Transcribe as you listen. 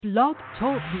Blog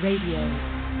Talk Radio.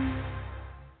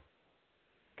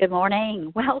 Good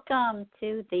morning. Welcome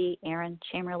to the Erin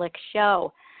Chamerlik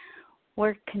Show.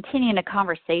 We're continuing a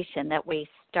conversation that we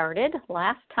started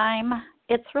last time.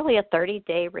 It's really a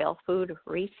 30-day real food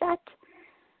reset.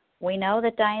 We know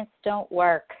that diets don't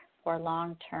work for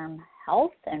long-term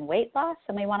health and weight loss,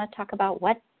 and we want to talk about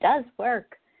what does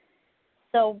work.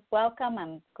 So welcome.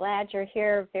 I'm glad you're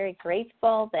here. Very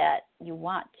grateful that you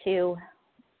want to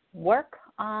work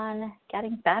on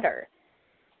getting better.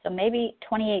 So maybe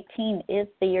 2018 is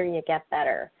the year you get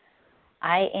better.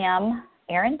 I am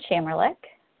Erin Chamerlik.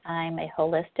 I'm a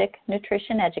holistic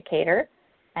nutrition educator.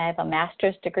 I have a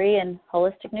master's degree in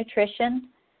holistic nutrition,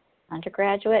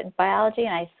 undergraduate in biology,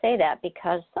 and I say that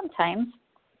because sometimes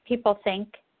people think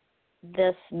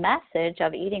this message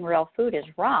of eating real food is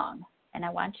wrong. And I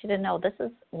want you to know this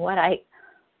is what I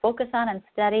focus on and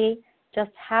study,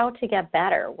 just how to get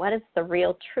better. What is the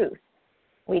real truth?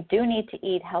 We do need to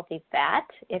eat healthy fat.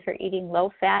 If you're eating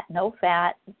low fat, no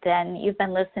fat, then you've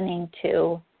been listening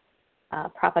to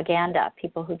propaganda,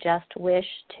 people who just wish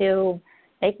to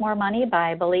make more money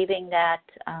by believing that,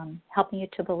 helping you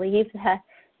to believe that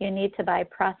you need to buy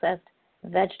processed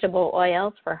vegetable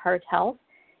oils for heart health,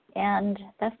 and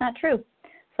that's not true.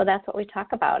 So that's what we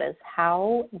talk about is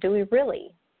how do we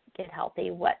really get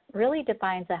healthy? What really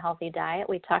defines a healthy diet?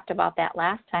 We talked about that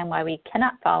last time, why we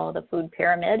cannot follow the food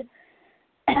pyramid.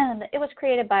 And it was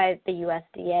created by the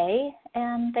USDA,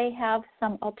 and they have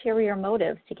some ulterior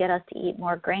motives to get us to eat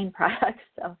more grain products.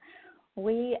 So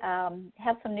we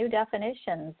have some new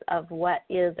definitions of what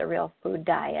is a real food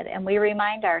diet, and we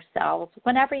remind ourselves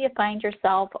whenever you find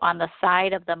yourself on the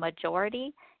side of the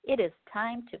majority, it is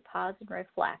time to pause and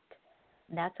reflect.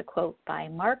 And that's a quote by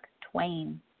Mark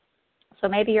Twain. So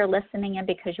maybe you're listening in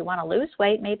because you want to lose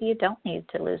weight. Maybe you don't need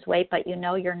to lose weight, but you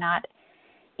know you're not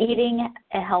eating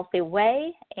a healthy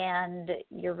way, and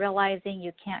you're realizing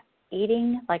you can't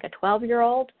eating like a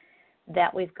 12-year-old,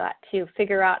 that we've got to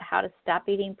figure out how to stop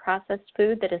eating processed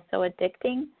food that is so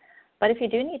addicting. But if you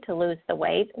do need to lose the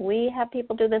weight, we have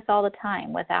people do this all the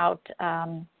time without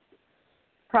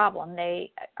problem.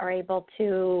 They are able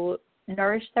to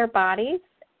nourish their bodies,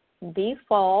 be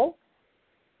full,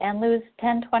 and lose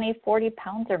 10, 20, 40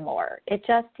 pounds or more. It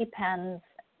just depends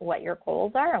what your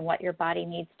goals are and what your body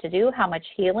needs to do, how much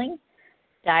healing.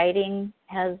 Dieting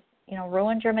has,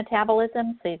 ruined your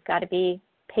metabolism, so you've got to be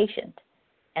patient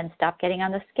and stop getting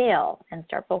on the scale and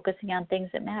start focusing on things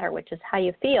that matter, which is how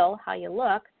you feel, how you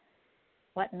look,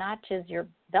 what notches your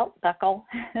belt buckle.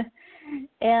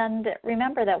 And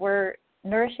remember that we're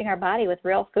nourishing our body with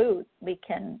real food. We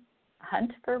can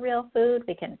hunt for real food.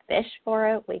 We can fish for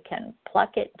it. We can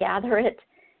pluck it, gather it.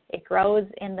 It grows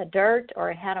in the dirt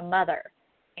or it had a mother.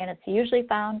 And it's usually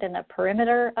found in the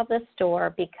perimeter of the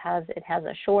store because it has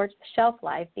a short shelf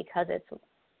life, because it's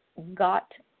got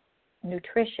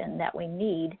nutrition that we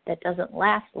need that doesn't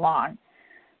last long.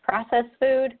 Processed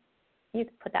food, you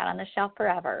can put that on the shelf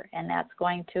forever, and that's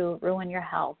going to ruin your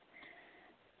health.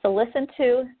 So listen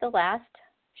to the last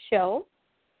show,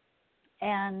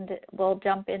 and we'll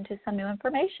jump into some new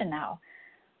information now.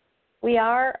 We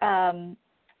are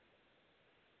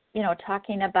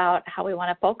talking about how we want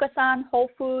to focus on whole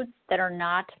foods that are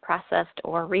not processed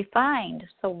or refined.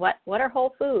 So what are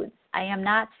whole foods? I am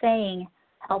not saying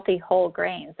healthy whole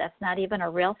grains. That's not even a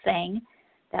real thing.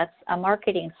 That's a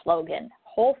marketing slogan.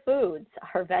 Whole foods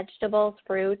are vegetables,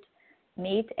 fruit,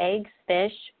 meat, eggs,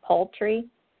 fish, poultry,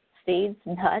 seeds,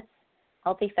 nuts,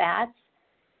 healthy fats,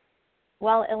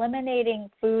 while eliminating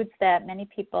foods that many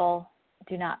people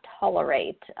do not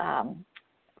tolerate.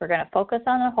 We're going to focus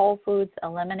on the whole foods,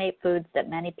 eliminate foods that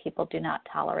many people do not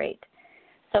tolerate.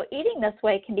 So eating this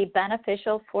way can be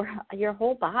beneficial for your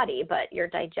whole body, but your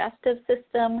digestive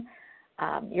system,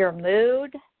 your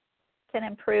mood can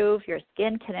improve, your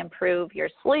skin can improve, your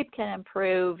sleep can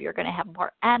improve, you're going to have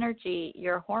more energy,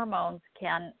 your hormones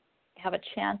can have a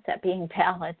chance at being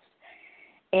balanced,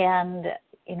 and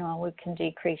we can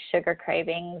decrease sugar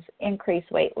cravings, increase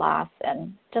weight loss,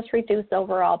 and just reduce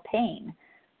overall pain.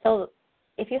 So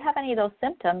if you have any of those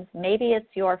symptoms, maybe it's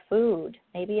your food.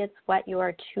 Maybe it's what you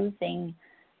are choosing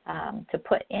to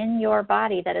put in your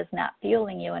body that is not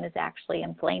fueling you and is actually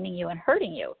inflaming you and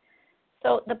hurting you.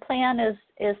 So the plan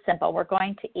is simple. We're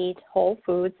going to eat whole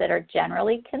foods that are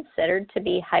generally considered to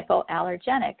be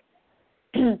hypoallergenic.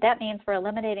 That means we're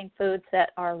eliminating foods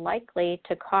that are likely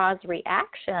to cause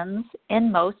reactions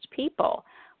in most people.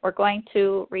 We're going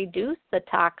to reduce the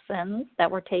toxins that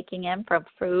we're taking in from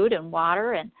food and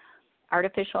water and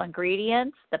artificial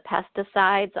ingredients, the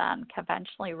pesticides on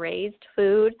conventionally raised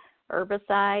food,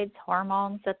 herbicides,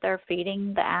 hormones that they're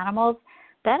feeding the animals.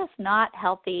 That is not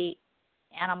healthy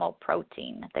animal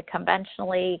protein. The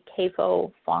conventionally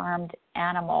CAFO farmed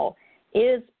animal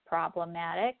is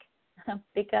problematic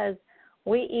because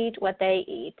we eat what they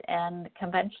eat, and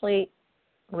conventionally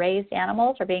raised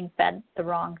animals are being fed the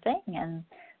wrong thing. And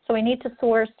so we need to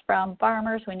source from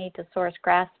farmers. We need to source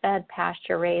grass-fed,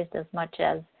 pasture-raised as much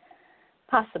as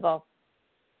possible.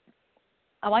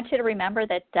 I want you to remember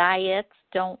that diets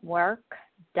don't work.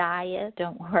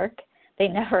 They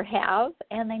never have,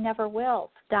 and they never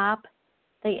will. Stop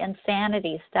the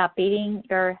insanity. Stop beating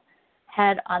your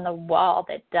head on the wall.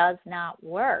 That does not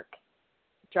work.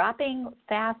 Dropping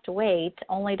fast weight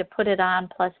only to put it on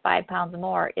plus 5 pounds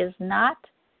more is not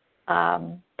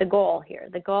the goal here.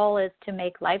 The goal is to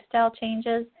make lifestyle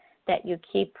changes that you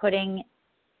keep putting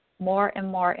more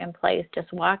and more in place,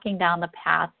 just walking down the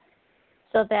path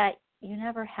so that you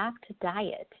never have to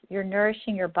diet. You're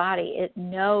nourishing your body. It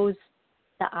knows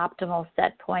the optimal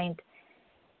set point.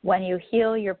 When you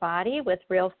heal your body with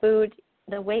real food,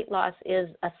 the weight loss is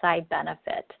a side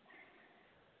benefit.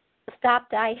 Stop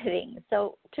dieting.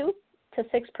 So 2 to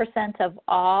 6% of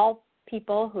all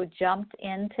people who jumped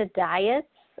into diets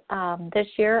this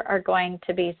year are going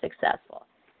to be successful.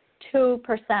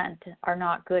 2% are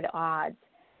not good odds.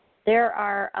 There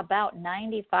are about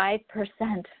 95%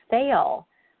 fail.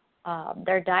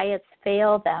 Their diets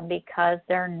fail them because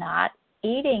they're not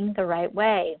eating the right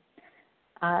way.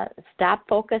 Stop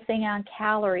focusing on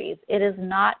calories. It is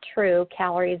not true,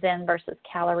 calories in versus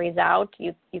calories out.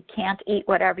 You can't eat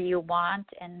whatever you want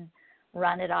and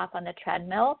run it off on the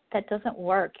treadmill. That doesn't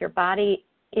work. Your body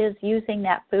is using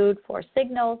that food for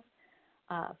signals,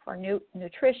 for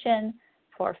nutrition,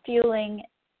 for fueling,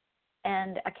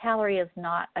 and a calorie is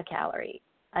not a calorie.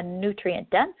 A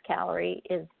nutrient-dense calorie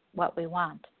is what we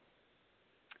want.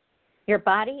 Your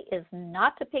body is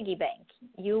not a piggy bank.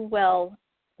 You will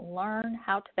learn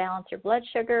how to balance your blood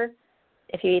sugar.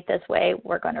 If you eat this way,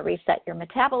 we're going to reset your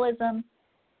metabolism,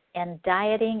 and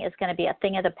dieting is going to be a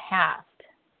thing of the past.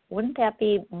 Wouldn't that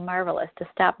be marvelous to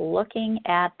stop looking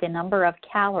at the number of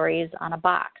calories on a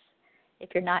box? If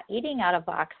you're not eating out of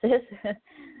boxes,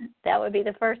 that would be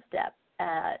the first step.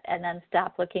 And then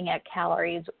stop looking at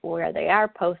calories where they are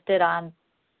posted on,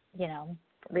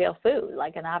 real food,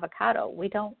 like an avocado. We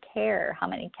don't care how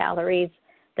many calories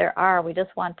there are. We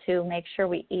just want to make sure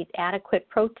we eat adequate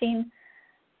protein,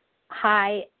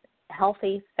 high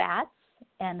healthy fats,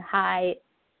 and high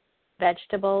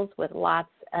vegetables with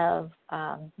lots of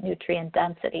nutrient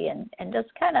density, and just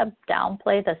kind of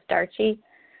downplay the starchy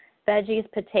veggies,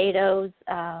 potatoes.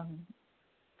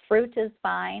 Fruit is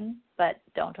fine, but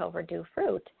don't overdo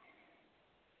fruit.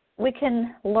 We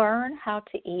can learn how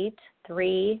to eat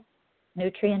 3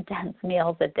 nutrient-dense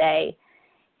meals a day.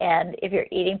 And if you're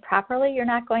eating properly, you're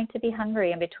not going to be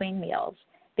hungry in between meals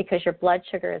because your blood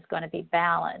sugar is going to be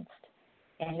balanced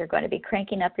and you're going to be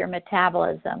cranking up your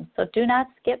metabolism. So do not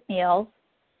skip meals.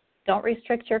 Don't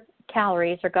restrict your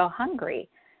calories or go hungry.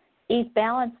 Eat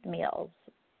balanced meals.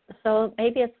 So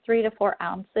maybe it's 3 to 4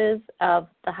 ounces of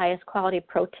the highest quality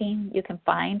protein you can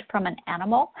find from an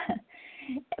animal.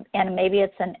 And maybe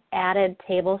it's an added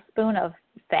tablespoon of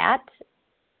fat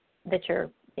that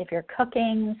if you're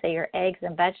cooking, say your eggs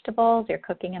and vegetables, you're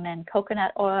cooking them in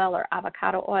coconut oil or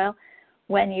avocado oil.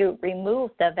 When you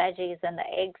remove the veggies and the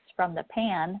eggs from the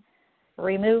pan,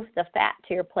 remove the fat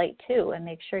to your plate too and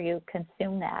make sure you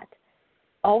consume that.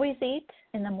 Always eat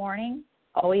in the morning.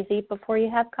 Always eat before you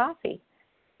have coffee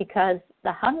because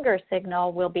the hunger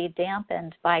signal will be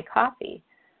dampened by coffee.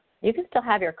 You can still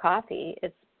have your coffee.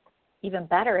 It's even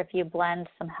better if you blend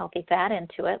some healthy fat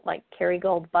into it, like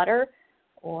Kerrygold butter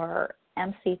or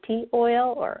MCT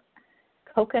oil or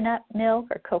coconut milk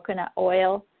or coconut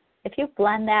oil. If you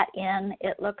blend that in,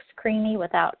 it looks creamy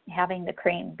without having the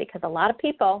cream because a lot of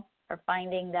people are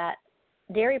finding that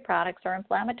dairy products are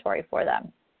inflammatory for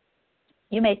them.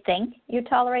 You may think you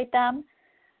tolerate them.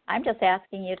 I'm just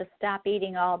asking you to stop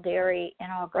eating all dairy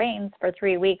and all grains for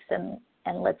 3 weeks and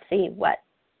let's see what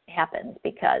happens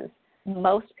because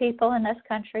most people in this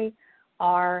country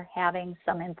are having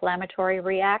some inflammatory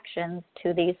reactions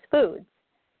to these foods.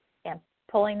 And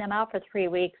pulling them out for 3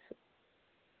 weeks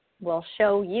will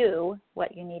show you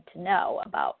what you need to know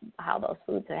about how those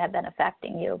foods have been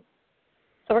affecting you.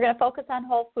 So we're going to focus on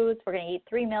whole foods. We're going to eat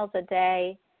 3 meals a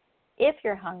day. If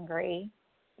you're hungry,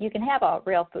 you can have a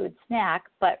real food snack,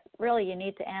 but really you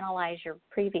need to analyze your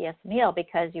previous meal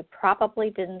because you probably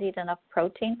didn't eat enough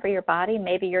protein for your body.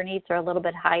 Maybe your needs are a little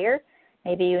bit higher.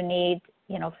 Maybe you need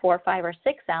 4, 5, or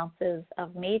 6 ounces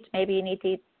of meat. Maybe you need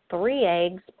to eat 3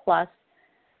 eggs plus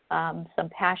some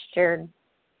pastured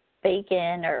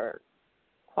bacon or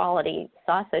quality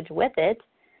sausage with it.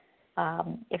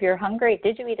 If you're hungry,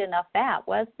 did you eat enough fat?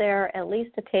 Was there at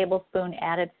least a tablespoon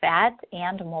added fat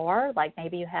and more? Like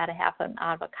maybe you had a half an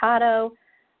avocado,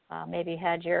 maybe you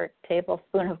had your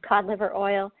tablespoon of cod liver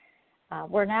oil.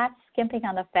 We're not skimping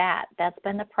on the fat. That's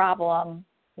been the problem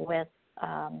with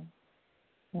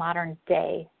modern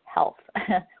day health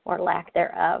or lack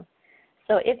thereof.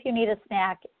 So if you need a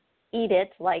snack, eat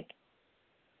it, like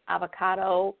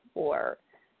avocado or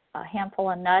a handful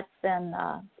of nuts and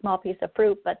a small piece of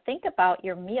fruit, but think about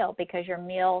your meal, because your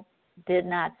meal did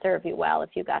not serve you well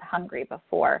if you got hungry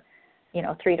before,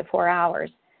 3 to 4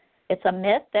 hours. It's a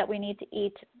myth that we need to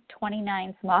eat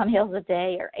 29 small meals a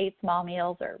day or 8 small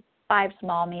meals or 5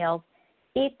 small meals.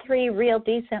 Eat 3 real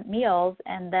decent meals,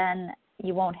 and then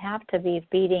you won't have to be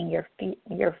feeding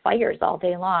your fires all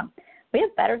day long. We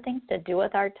have better things to do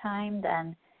with our time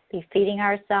than be feeding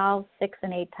ourselves 6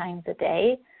 and 8 times a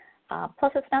day.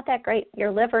 Plus, it's not that great.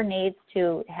 Your liver needs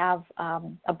to have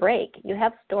a break. You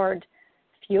have stored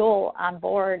fuel on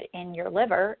board in your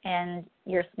liver, and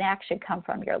your snack should come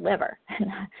from your liver,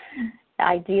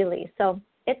 ideally. So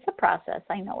it's a process,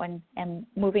 I know, and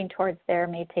moving towards there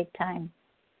may take time.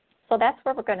 So that's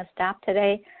where we're going to stop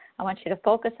today. I want you to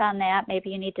focus on that. Maybe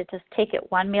you need to just take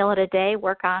it 1 meal at a day.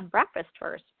 Work on breakfast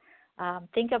first.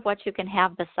 Think of what you can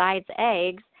have besides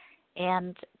eggs,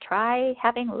 and try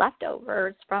having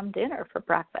leftovers from dinner for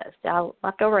breakfast.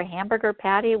 Leftover hamburger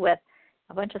patty with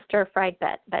a bunch of stir-fried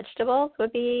vegetables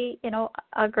would be,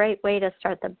 a great way to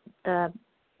start the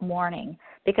morning.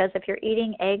 Because if you're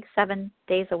eating eggs 7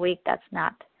 days a week, that's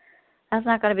not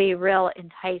going to be real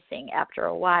enticing after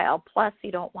a while. Plus,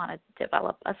 you don't want to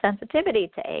develop a sensitivity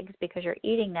to eggs because you're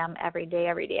eating them every day.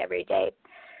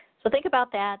 So think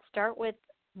about that. Start with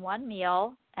 1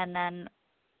 meal, and then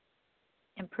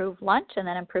improve lunch, and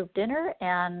then improve dinner.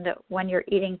 And when you're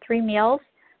eating 3 meals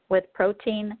with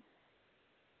protein,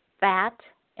 fat,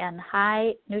 and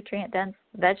high nutrient-dense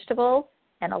vegetables,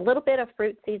 and a little bit of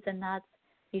fruit, seeds, and nuts,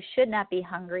 you should not be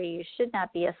hungry. You should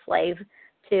not be a slave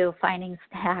to finding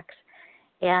snacks.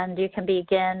 And you can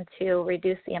begin to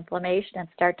reduce the inflammation and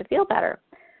start to feel better.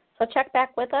 So check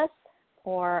back with us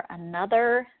for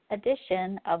another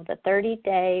edition of the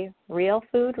 30-Day Real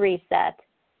Food Reset.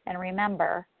 And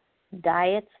remember,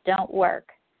 diets don't work.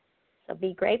 So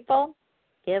be grateful,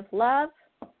 give love,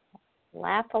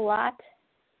 laugh a lot,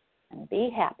 and be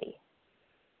happy.